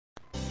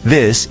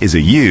This is a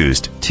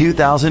used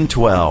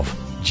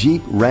 2012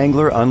 Jeep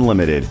Wrangler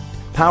Unlimited,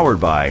 powered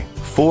by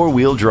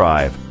four-wheel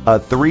drive, a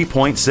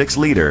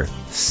 3.6-liter,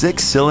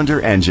 six-cylinder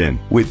engine.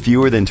 With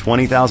fewer than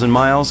 20,000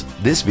 miles,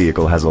 this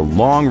vehicle has a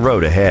long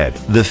road ahead.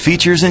 The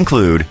features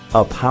include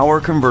a power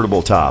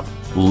convertible top,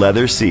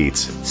 leather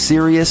seats,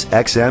 Sirius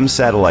XM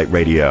satellite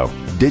radio,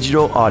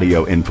 digital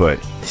audio input,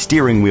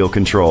 steering wheel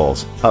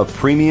controls, a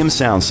premium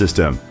sound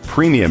system,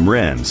 premium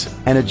rims,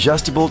 an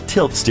adjustable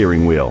tilt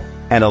steering wheel,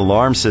 an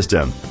alarm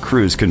system,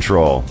 cruise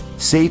control.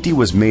 Safety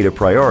was made a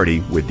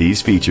priority with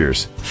these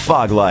features: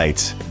 fog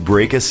lights,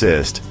 brake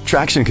assist,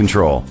 traction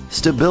control,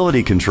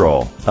 stability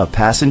control, a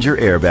passenger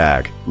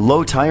airbag,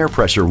 low tire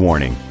pressure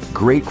warning.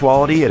 Great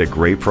quality at a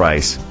great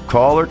price.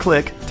 Call or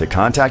click to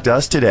contact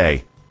us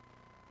today.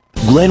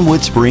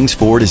 Glenwood Springs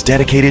Ford is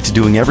dedicated to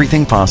doing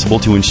everything possible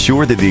to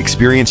ensure that the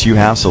experience you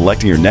have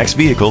selecting your next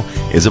vehicle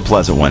is a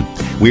pleasant one.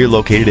 We are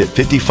located at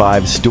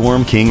 55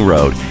 Storm King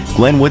Road,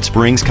 Glenwood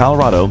Springs,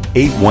 Colorado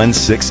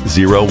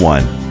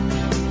 81601.